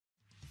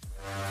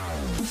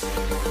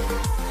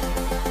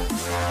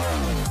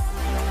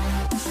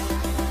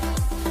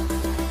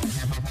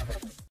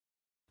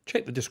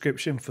Check the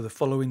description for the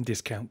following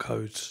discount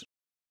codes.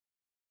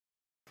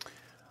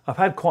 I've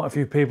had quite a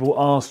few people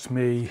ask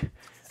me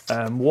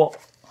what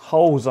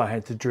holes I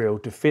had to drill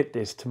to fit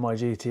this to my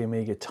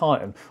𝐠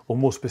Titan, or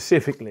more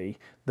specifically,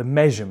 the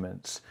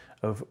measurements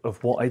of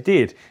what I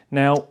did.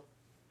 Now,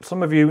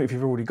 some of you, if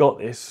you've already got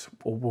this,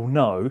 will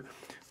know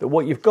that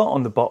what you've got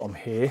on the bottom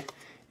here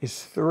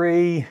is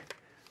 3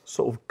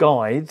 sort of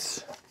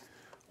guides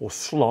or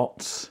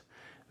slots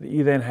that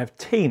you then have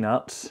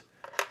T-nuts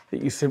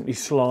that you simply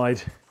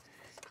slide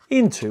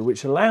into,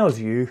 which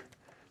allows you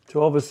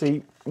to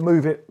obviously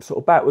move it sort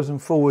of backwards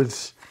and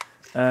forwards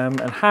and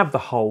have the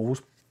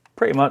holes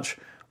pretty much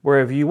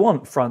wherever you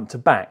want, front to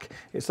back.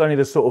 It's only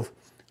the sort of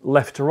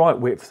left to right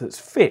width that's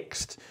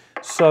fixed.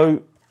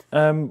 So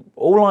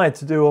all I had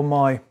to do on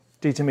my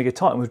𝐠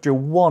Titan was drill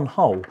 1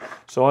 hole.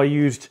 So I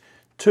used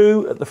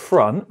 2 at the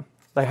front.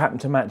 They happen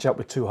to match up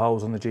with 2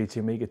 holes on the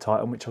𝐠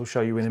Titan, which I'll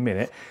show you in a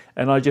minute.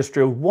 And I just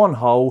drilled 1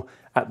 hole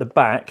at the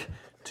back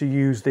to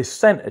use this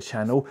center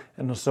channel,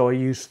 and so I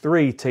used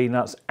 3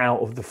 T-nuts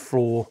out of the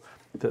 4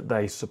 that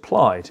they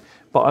supplied.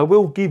 But I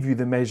will give you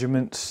the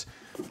measurements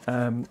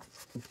from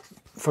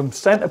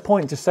center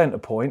point to center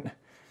point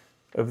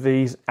of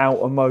these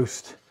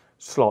outermost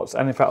slots.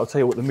 And in fact, I'll tell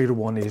you what the middle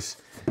one is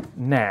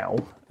now,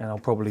 and I'll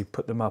probably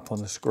put them up on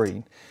the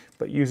screen.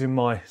 But using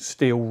my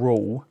steel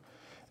rule,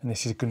 and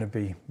this is going to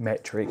be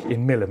metric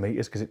in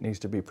millimeters because it needs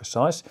to be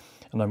precise,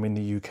 and I'm in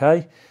the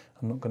UK,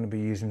 I'm not going to be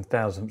using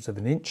thousandths of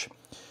an inch.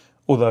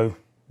 Although,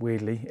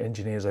 weirdly,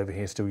 engineers over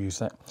here still use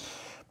that.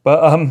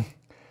 But,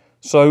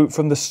 so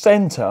from the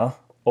center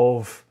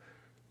of,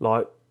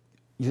 like,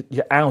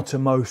 your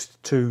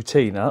outermost 2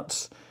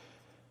 T-nuts,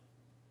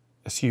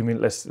 assuming,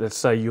 let's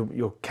say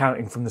you're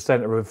counting from the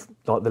center of,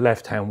 like, the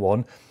left-hand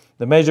one,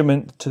 the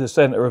measurement to the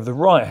center of the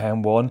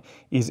right-hand one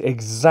is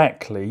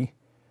exactly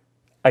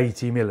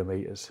 80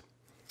 millimeters.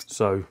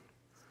 So,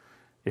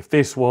 if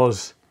this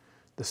was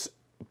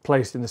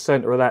placed in the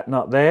center of that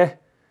nut there,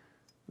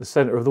 the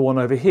center of the one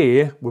over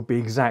here would be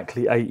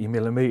exactly 80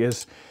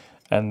 millimeters,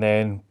 and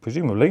then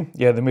presumably,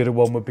 yeah, the middle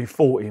one would be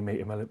 40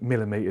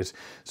 millimeters.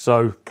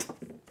 So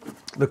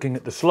looking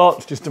at the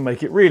slots, just to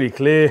make it really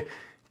clear,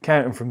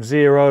 counting from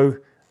 0,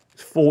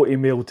 it's 40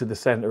 mil to the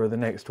center of the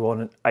next one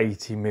and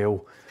 80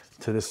 mil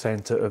to the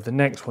center of the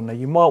next one. Now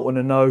you might want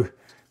to know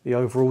the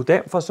overall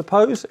depth, I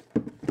suppose,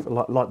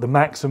 like the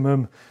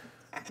maximum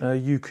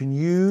you can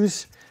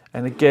use.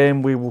 And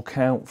again, we will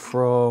count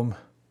from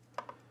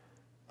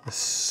the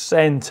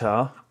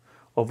center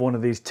of one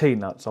of these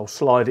T-nuts. I'll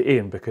slide it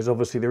in because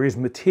obviously there is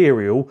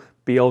material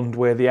beyond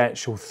where the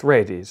actual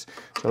thread is.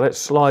 So let's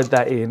slide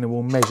that in, and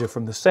we'll measure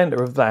from the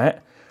center of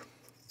that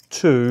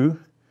to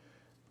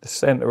the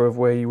center of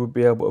where you would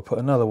be able to put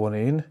another one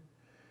in.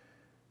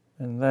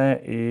 And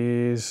that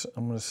is,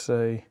 I'm going to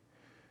say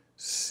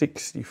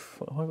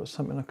 65. Have I got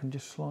something I can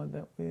just slide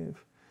that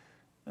with?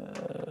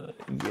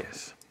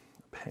 Yes,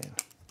 a pen.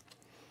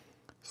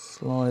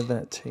 Slide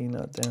that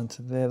T-nut down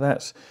to there.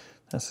 That's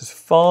as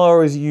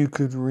far as you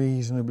could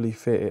reasonably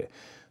fit it.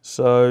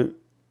 So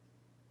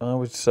I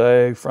would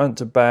say front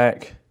to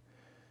back,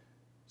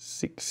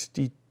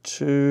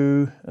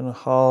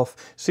 62.5,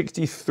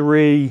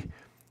 63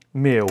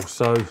 mil.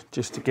 So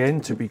just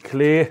again, to be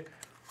clear,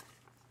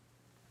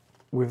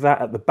 with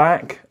that at the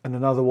back and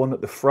another one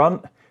at the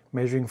front,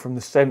 measuring from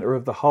the center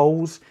of the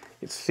holes,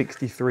 it's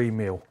 63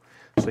 mil.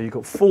 So you've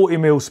got 40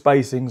 mil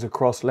spacings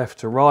across left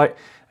to right,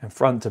 and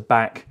front to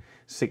back,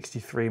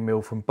 63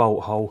 mil from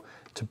bolt hole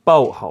to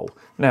bolt hole.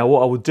 Now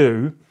what I will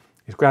do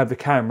is grab the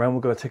camera and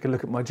we'll go take a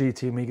look at my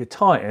𝐠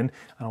Titan, and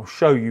I'll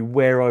show you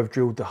where I've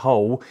drilled the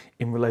hole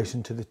in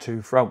relation to the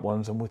 2 front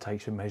ones, and we'll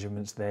take some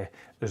measurements there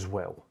as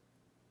well.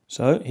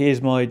 So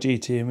here's my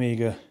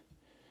𝐠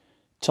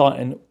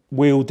Titan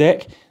wheel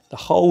deck. The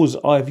holes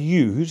I've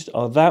used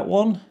are that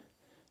one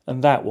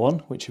and that one,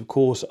 which of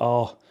course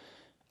are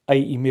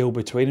 80 mil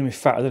between them. In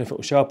fact, I don't know if it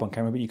will show up on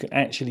camera, but you can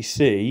actually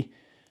see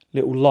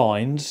little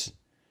lines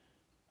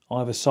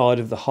either side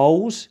of the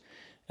holes,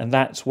 and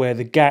that's where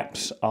the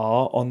gaps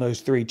are on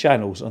those 3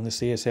 channels on the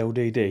CSL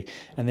DD.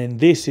 And then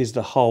this is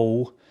the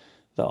hole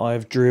that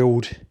I've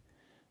drilled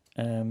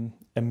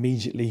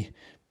immediately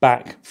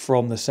back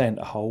from the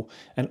center hole.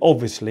 And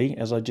obviously,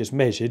 as I just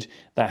measured,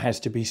 that has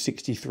to be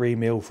 63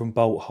 mil from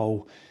bolt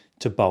hole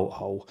to bolt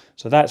hole.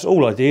 So that's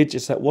all I did,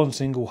 just that 1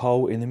 single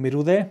hole in the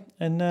middle there,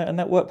 and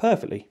that worked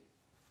perfectly.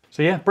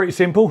 So yeah, pretty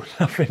simple,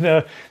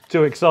 nothing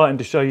too exciting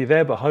to show you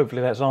there, but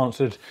hopefully that's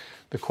answered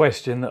the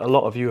question that a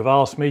lot of you have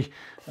asked me.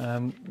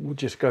 We'll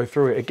just go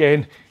through it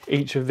again.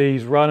 Each of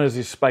these runners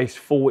is spaced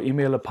 40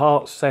 mil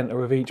apart,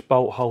 center of each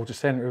bolt hole to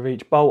center of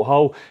each bolt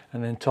hole,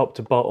 and then top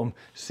to bottom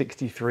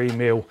 63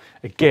 mil.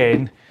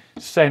 Again,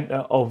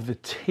 center of the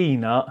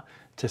T-nut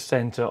to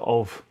center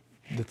of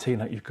the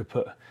T-nut you could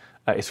put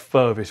at its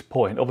furthest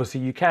point.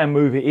 Obviously you can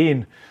move it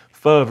in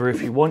further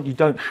if you want. You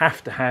don't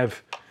have to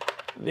have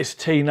this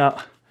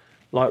T-nut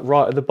like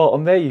right at the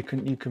bottom there. You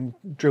can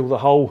drill the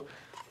hole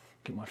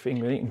get my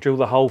finger in it, you can drill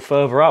the hole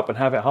further up and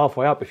have it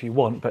halfway up if you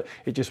want, but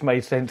it just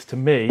made sense to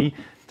me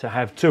to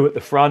have 2 at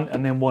the front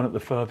and then 1 at the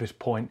furthest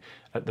point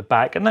at the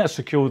back, and that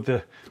secured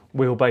the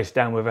wheelbase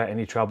down without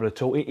any trouble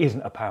at all. It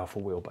isn't a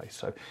powerful wheelbase,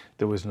 so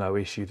there was no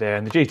issue there,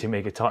 and the GT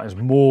Mega Titan's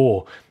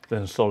more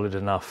than solid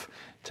enough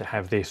to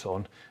have this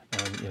on.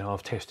 You know,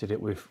 I've tested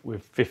it with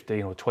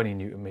 15 or 20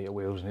 Newton meter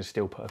wheels and it's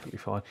still perfectly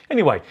fine.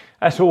 Anyway,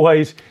 as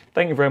always,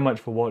 thank you very much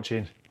for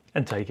watching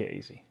and take it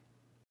easy.